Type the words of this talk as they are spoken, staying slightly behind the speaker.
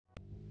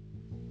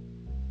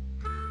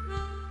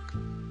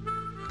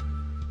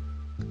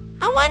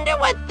I wonder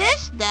what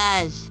this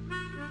does.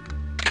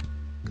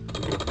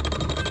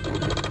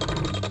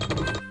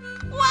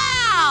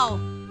 Wow!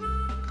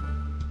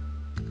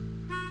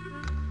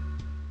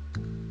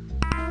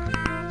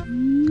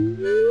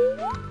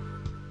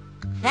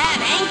 That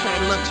anchor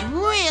looks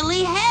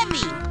really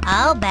heavy.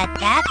 I'll bet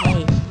that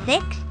weighs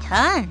 6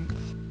 tons.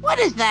 What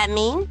does that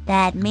mean?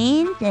 That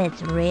means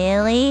it's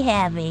really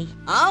heavy.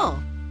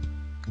 Oh.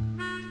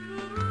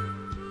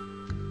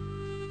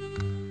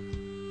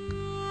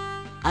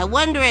 I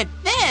wonder if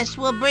this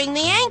will bring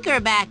the anchor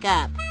back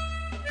up.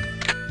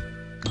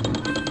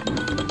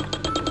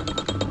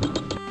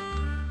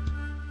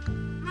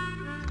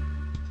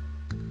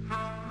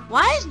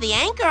 Why is the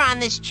anchor on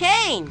this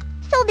chain?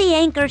 So the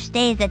anchor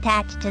stays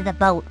attached to the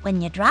boat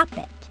when you drop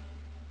it.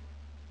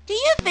 Do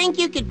you think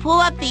you could pull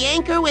up the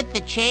anchor with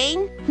the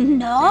chain?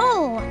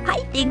 No, I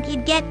think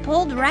you'd get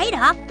pulled right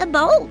off the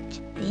boat.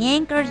 The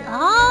anchor's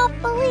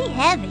awfully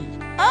heavy.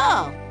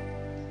 Oh.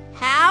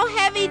 How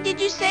heavy did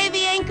you say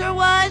the anchor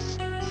was?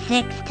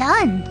 6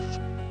 tons.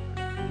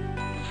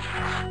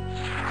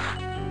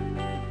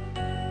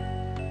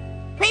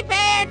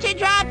 Prepare to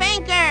drop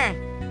anchor!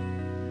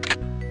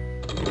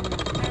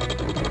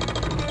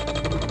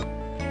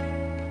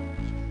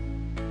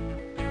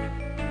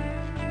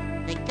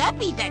 The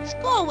guppies at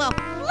school will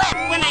flip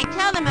when I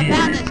tell them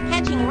about us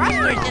catching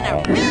rustlers in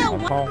a real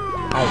way.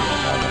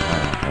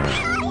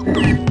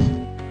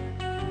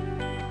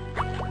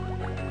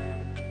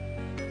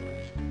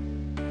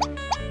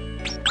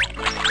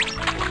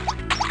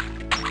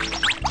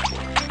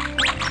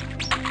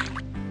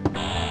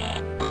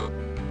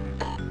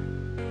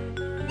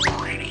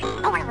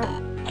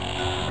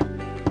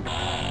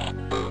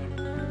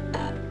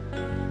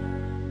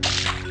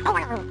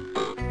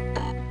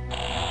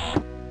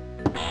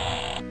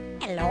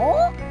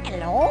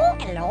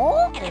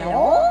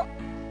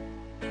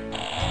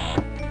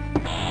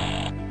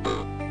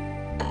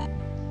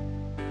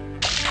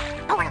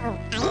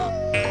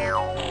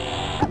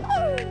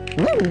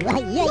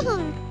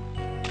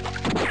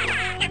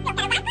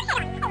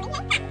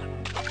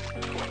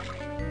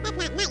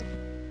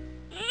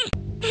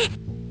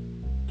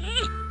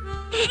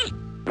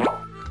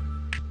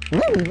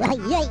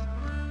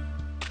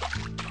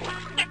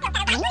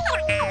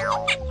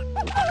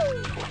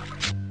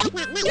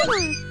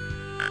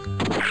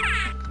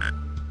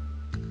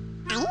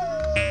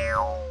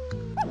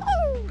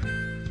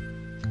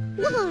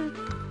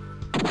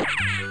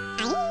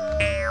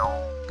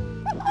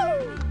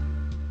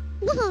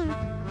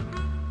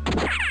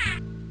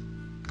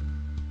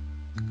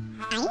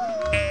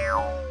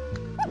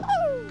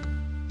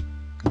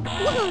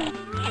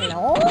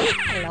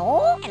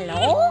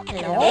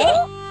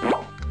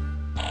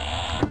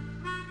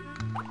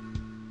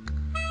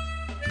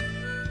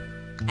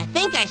 I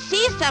think I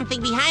see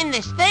something behind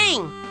this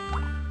thing.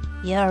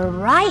 You're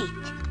right.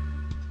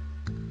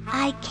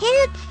 I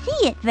can't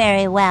see it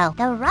very well.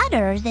 The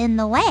rudder's in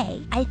the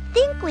way. I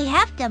think we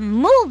have to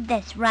move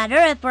this rudder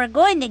if we're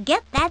going to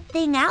get that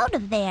thing out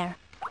of there.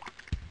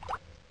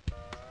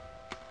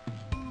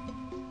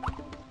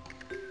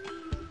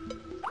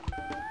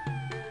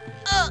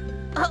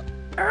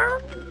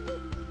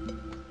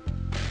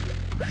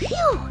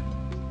 Phew!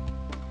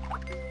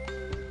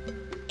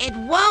 It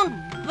won't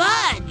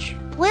budge.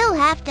 We'll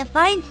have to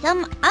find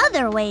some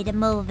other way to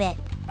move it.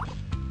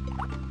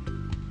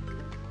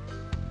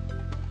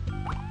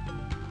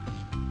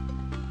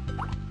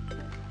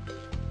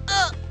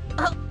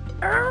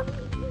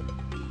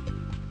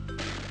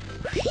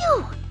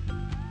 Phew!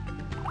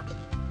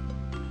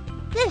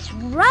 This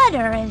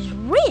rudder is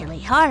really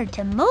hard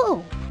to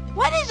move.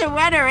 What is a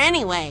rudder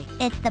anyway?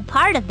 It's the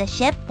part of the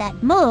ship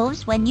that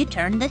moves when you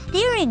turn the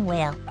steering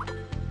wheel.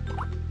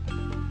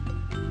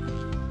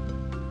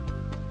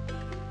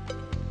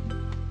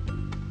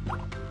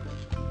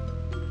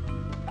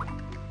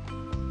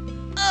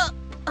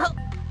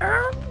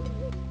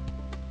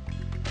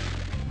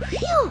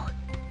 Phew!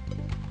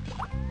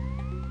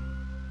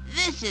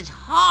 This is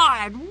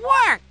hard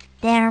work.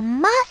 There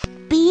must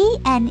be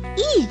an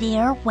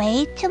easier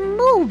way to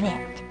move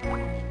it.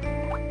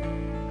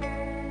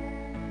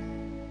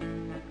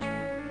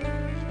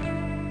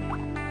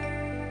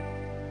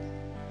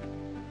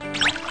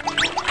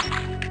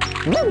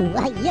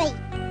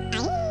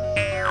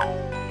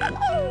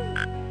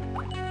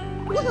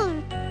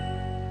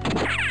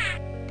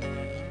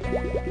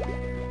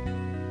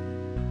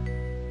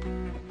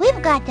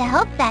 We've got to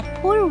help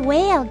that poor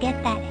whale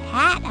get that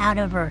hat out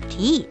of her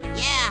teeth.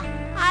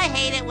 Yeah, I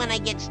hate it when I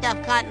get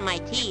stuff caught in my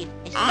teeth,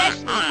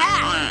 especially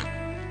hats.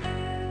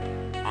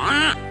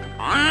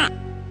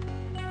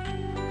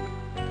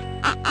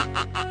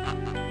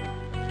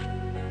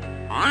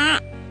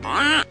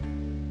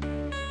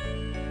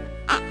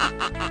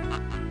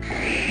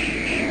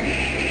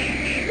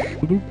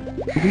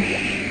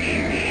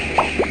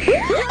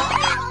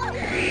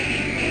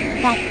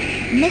 That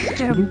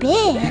Mr.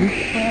 Big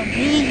will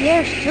be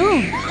here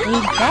soon.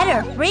 We'd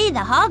better free the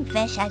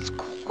hogfish as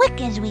quick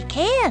as we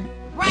can.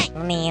 Right.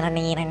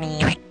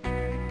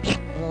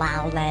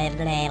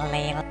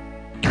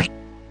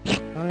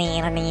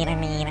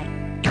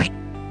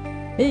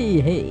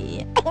 Hey,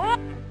 hey.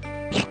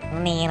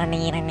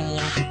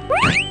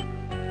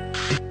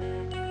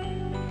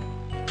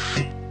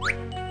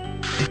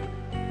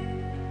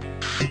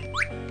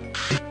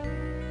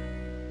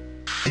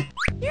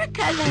 Your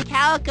cousin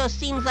Calico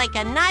seems like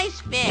a nice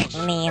fish.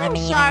 I'm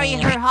sorry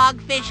her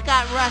hogfish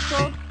got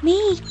rustled.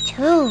 Me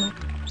too.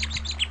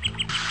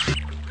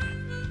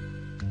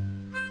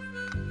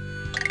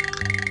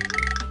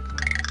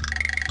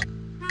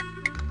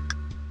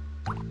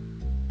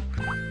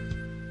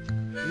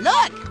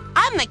 Look,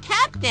 I'm the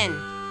captain.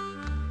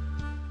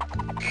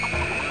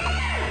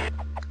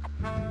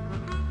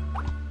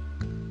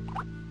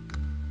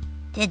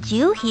 Did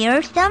you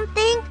hear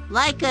something?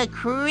 Like a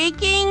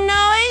creaking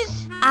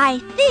noise?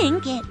 I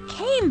think it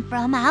came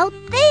from out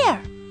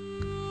there.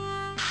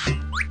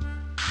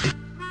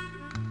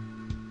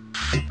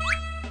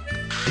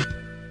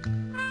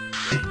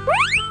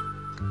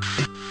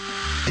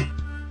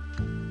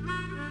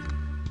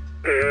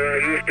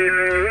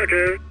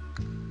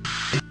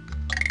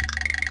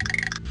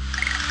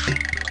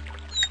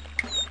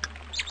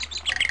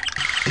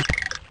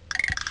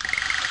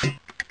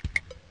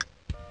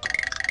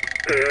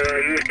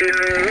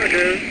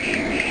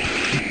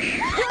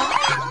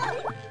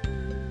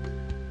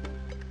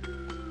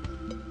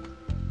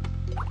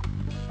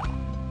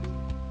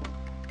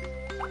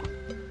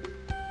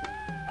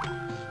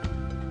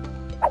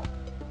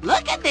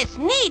 Look at this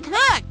neat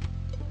hook.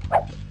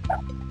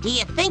 Do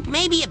you think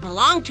maybe it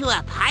belonged to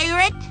a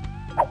pirate?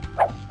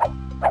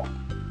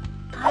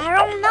 I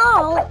don't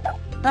know,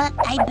 but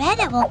I bet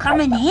it will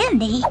come in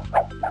handy.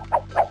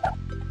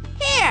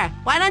 Here,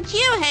 why don't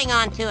you hang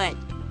on to it?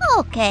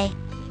 Okay.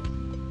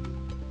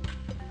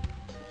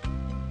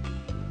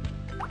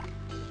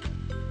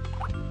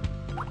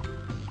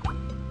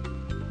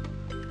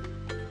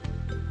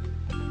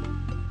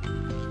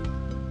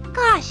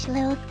 Gosh,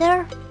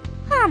 Luther,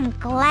 I'm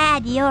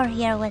glad you're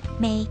here with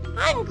me.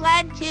 I'm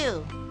glad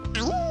too.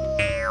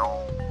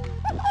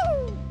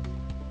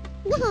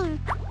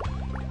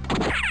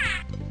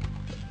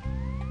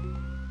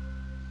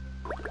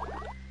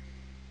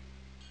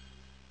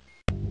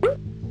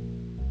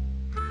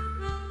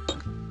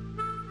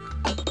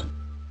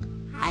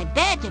 I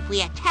bet if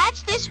we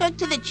attach this hook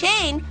to the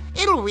chain,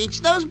 it'll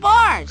reach those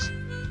bars.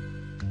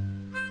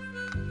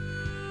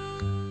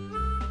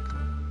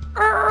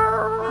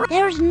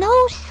 There's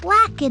no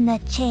slack in the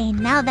chain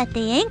now that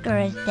the anchor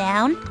is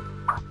down.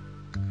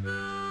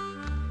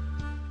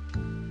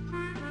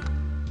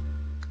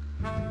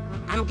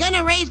 I'm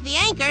gonna raise the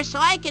anchor so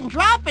I can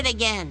drop it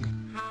again.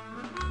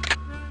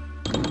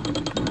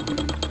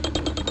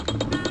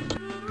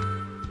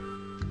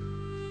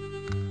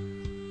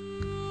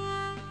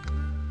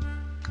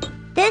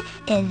 This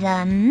is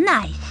a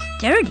nice,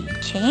 sturdy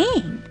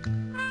chain.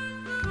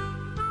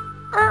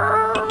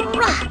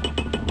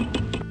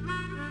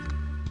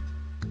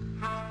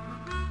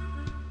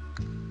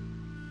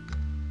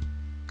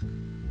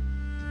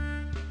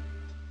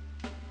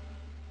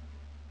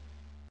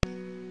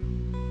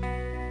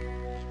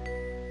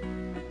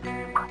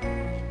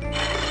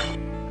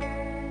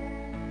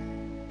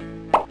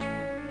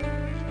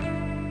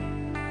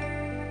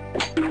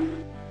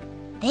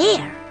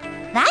 There,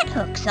 that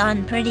hooks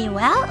on pretty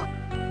well.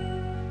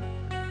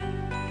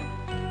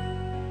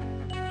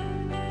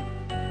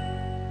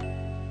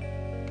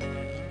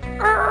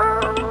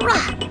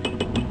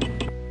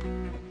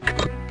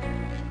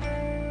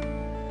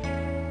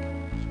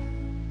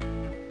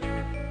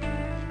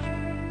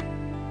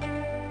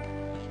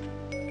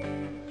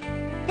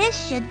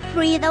 This should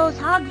free those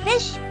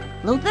hogfish.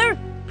 Luther,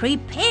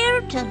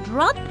 prepare to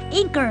drop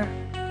anchor.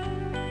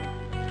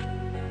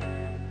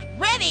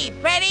 Ready,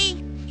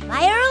 Freddi!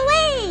 Fire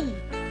away!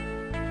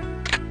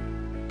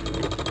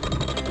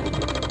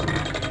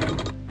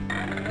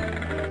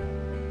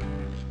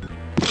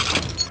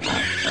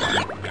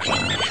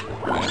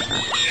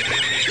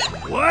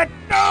 What?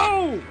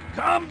 No!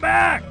 Come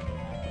back!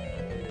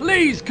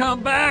 Please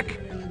come back!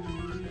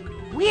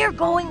 We're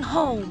going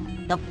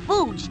home. The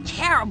food's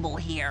terrible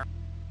here.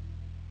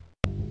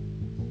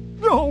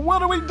 Oh, what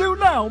do we do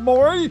now,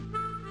 Maury?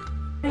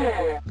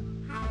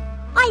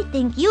 I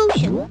think you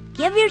should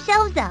give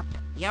yourselves up.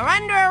 You're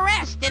under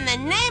arrest in the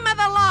name of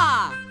the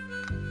law.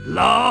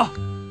 Law?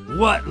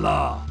 What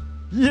law?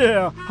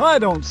 Yeah, I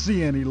don't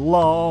see any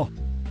law.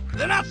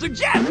 Then I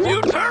suggest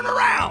you turn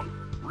around.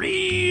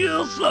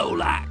 Real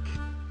slow-like.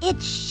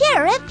 It's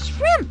Sheriff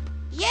Shrimp.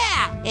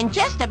 Yeah, and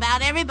just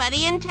about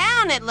everybody in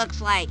town, it looks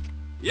like.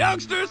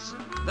 Youngsters,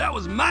 that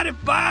was mighty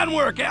fine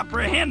work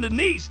apprehending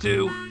these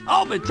two.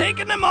 I'll be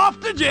taking them off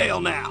to jail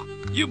now.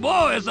 You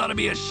boys ought to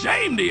be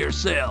ashamed of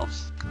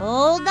yourselves.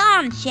 Hold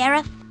on,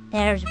 Sheriff.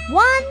 There's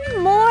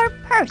one more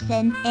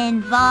person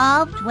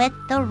involved with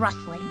the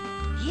rustling.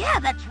 Yeah,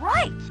 that's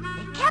right.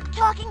 They kept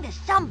talking to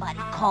somebody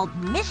called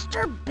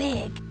Mr.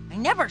 Big. I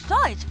never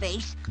saw his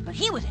face, but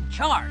he was in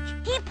charge.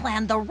 He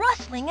planned the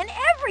rustling and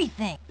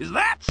everything. Is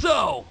that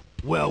so?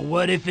 Well,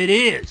 what if it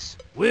is?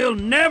 We'll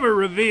never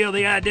reveal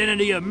the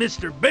identity of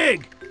Mr.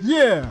 Big.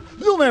 Yeah,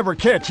 you'll never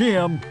catch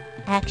him.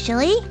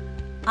 Actually,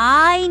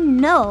 I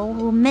know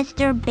who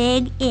Mr.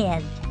 Big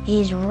is.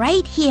 He's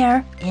right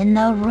here in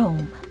the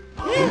room.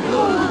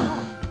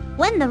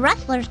 When the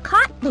rustlers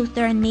caught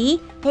Luther and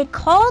me, they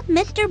called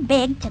Mr.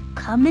 Big to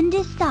come and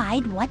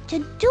decide what to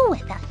do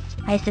with us.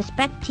 I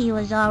suspect he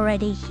was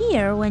already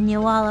here when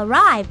you all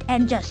arrived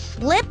and just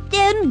slipped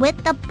in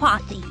with the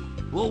posse.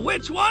 Well,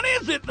 which one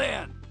is it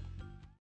then?